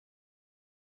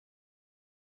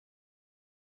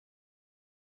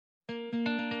Hello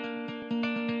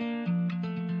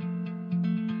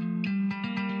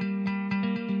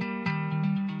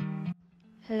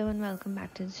and welcome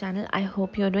back to the channel. I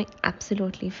hope you're doing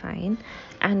absolutely fine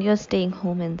and you're staying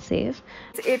home and safe.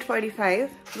 It's 8:45.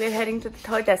 We're heading to the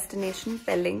third destination,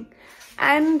 Pelling,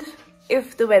 and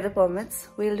if the weather permits,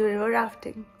 we'll do river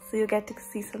rafting. So you get to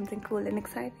see something cool and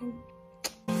exciting.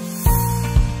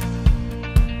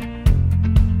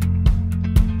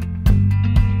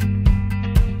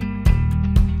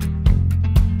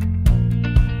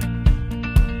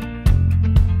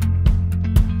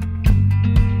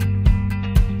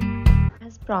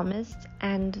 Promised,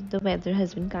 and the weather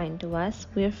has been kind to us.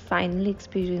 We're finally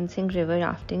experiencing river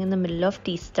rafting in the middle of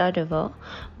Teesta river,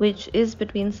 which is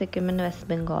between Sikkim and West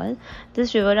Bengal.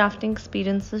 This river rafting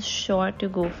experience is sure to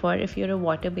go for if you're a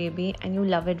water baby and you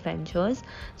love adventures.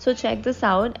 So check this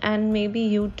out and maybe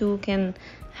you too can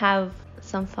have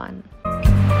some fun.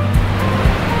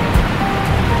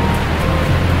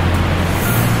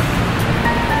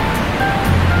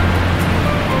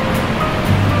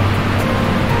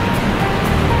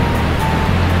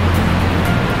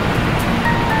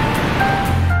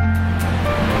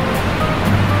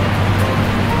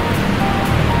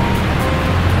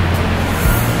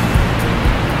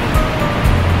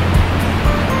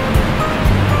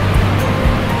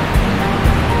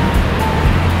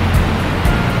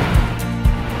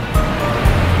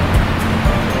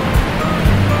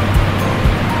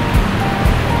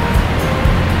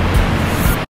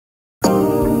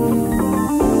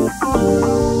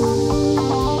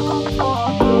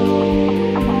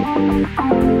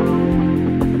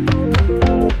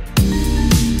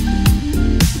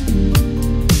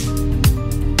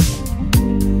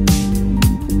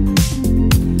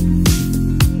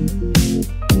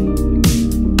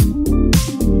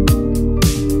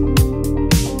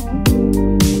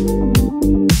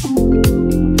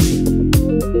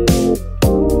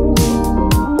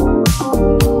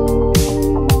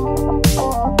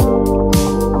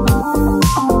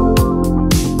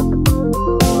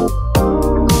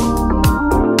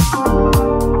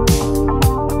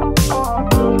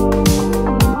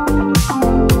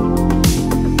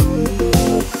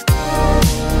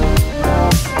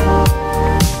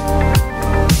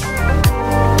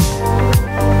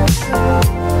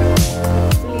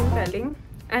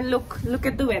 Look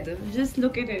at the weather. Just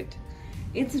look at it.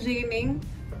 It's raining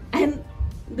and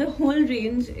the whole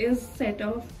range is set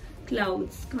of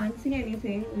clouds. Can't see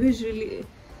anything visually.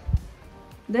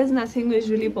 There's nothing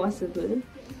visually possible.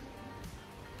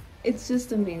 It's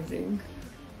just amazing.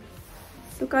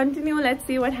 So continue. Let's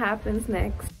see what happens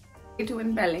next. Day 2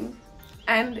 in Pelling,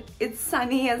 and it's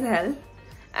sunny as hell.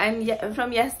 And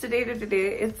from yesterday to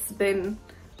today, it's been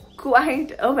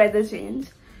quite a weather change.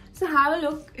 So have a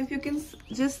look if you can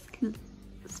just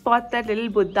spot that little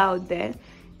Buddha out there.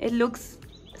 It looks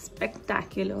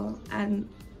spectacular, and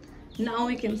now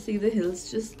we can see the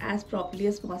hills just as properly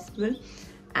as possible,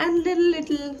 and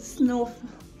little snow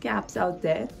caps out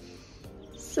there.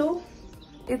 So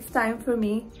it's time for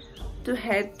me to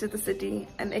head to the city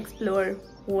and explore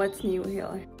what's new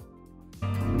here.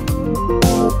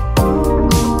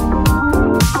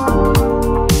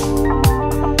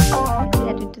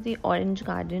 The Orange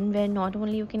Garden, where not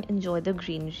only you can enjoy the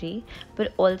greenery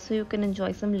but also you can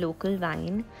enjoy some local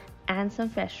wine and some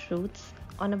fresh fruits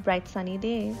on a bright sunny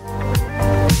day.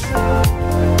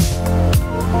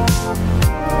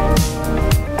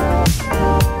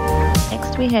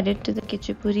 Next we headed to the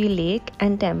Khechuperi Lake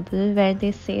and temple, where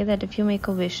they say that if you make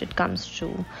a wish it comes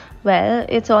true. Well,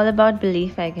 it's all about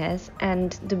belief, I guess,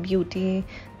 and the beauty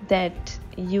that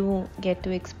you get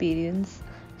to experience.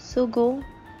 So go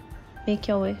make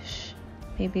your wish,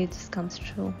 maybe it just comes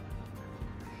true.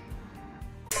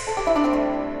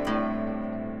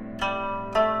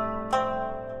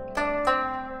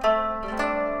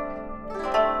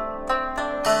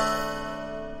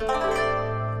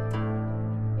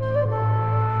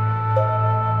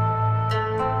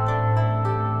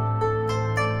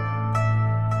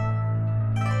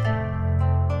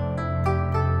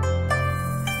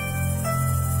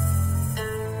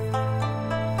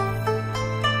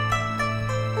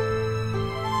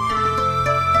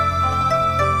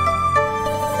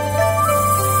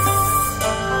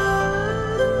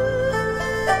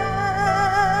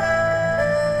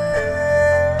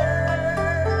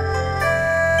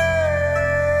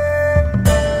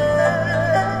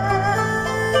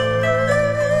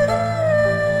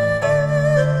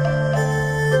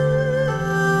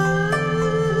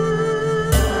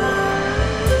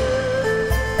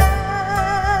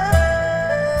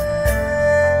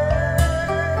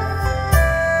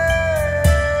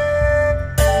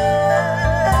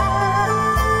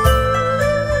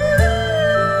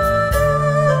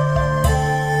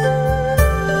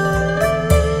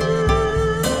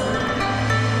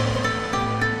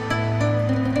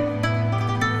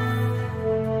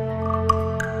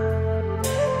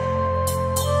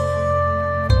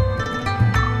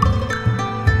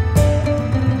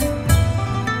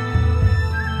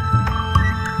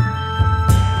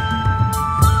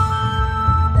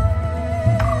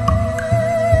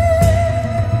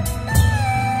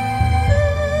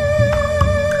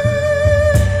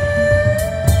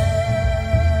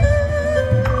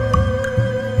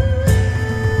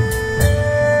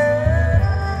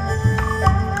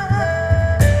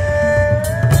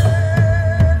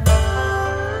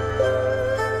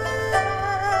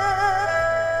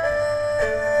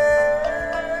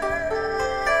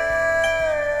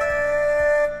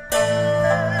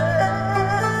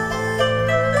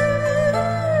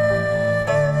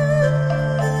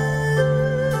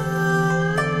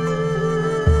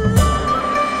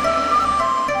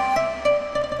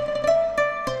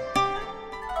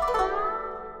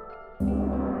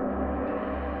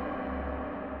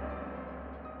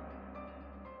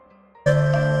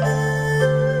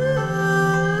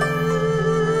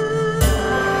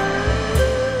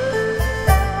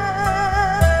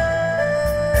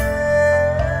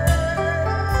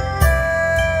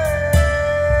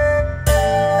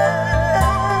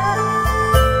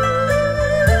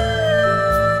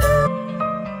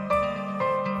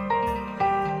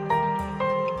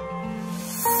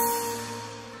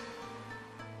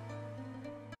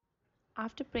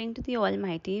 praying to the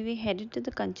Almighty, we headed to the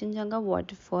Kanchenjunga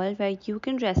waterfall where you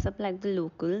can dress up like the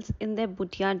locals in their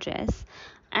bhutia dress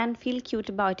and feel cute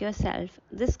about yourself.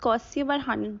 This costs you about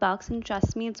 $100 and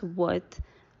trust me, it's worth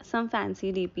some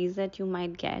fancy DPs that you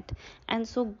might get. And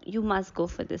so you must go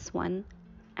for this one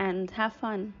and have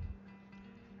fun.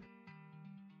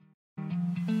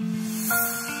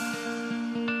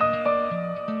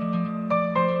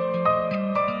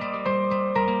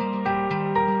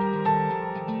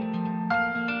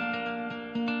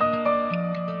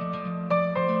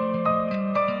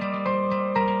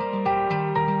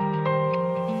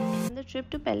 The trip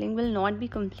to Pelling will not be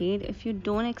complete if you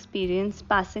don't experience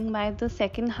passing by the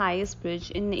second highest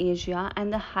bridge in Asia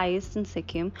and the highest in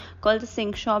Sikkim, called the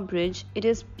Singshore Bridge. It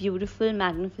is beautiful,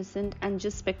 magnificent, and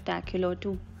just spectacular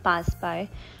to pass by.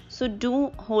 So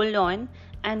do hold on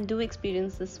and do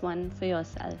experience this one for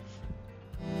yourself.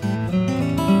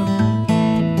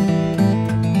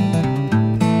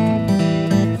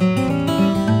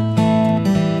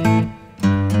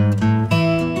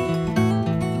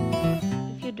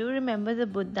 Remember the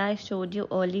Buddha I showed you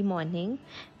early morning?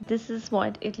 This is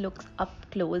what it looks up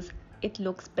close. It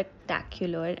looks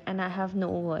spectacular and I have no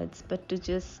words but to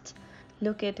just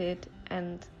look at it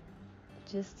and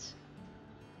just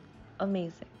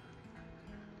amazing.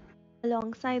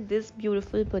 Alongside this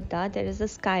beautiful Buddha, there is a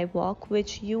skywalk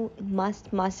which you must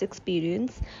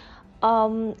experience,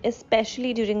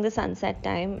 especially during the sunset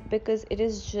time, because it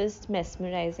is just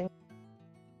mesmerizing.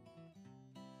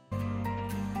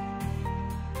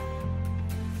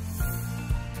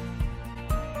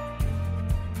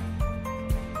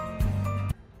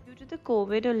 The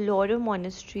COVID, a lot of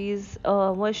monasteries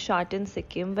were shut in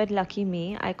Sikkim, but lucky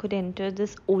me, I could enter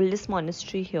this oldest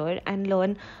monastery here and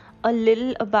learn a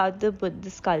little about the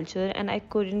Buddhist culture, and I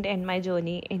couldn't end my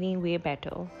journey any way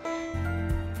better.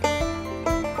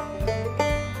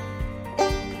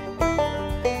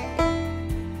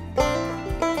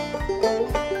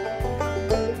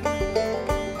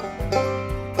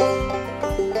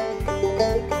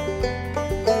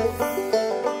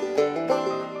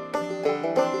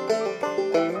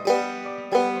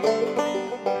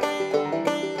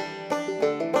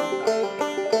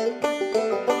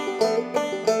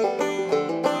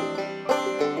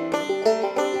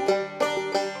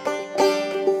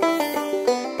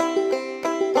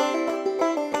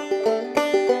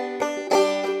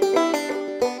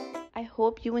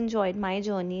 Hope you enjoyed my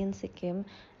journey in Sikkim,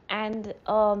 and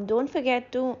don't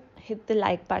forget to hit the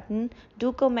like button.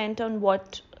 Do comment on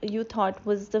what you thought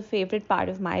was the favorite part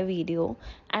of my video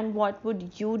and what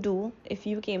would you do if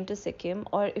you came to Sikkim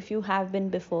or if you have been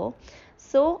before.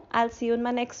 So I'll see you in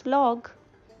my next vlog.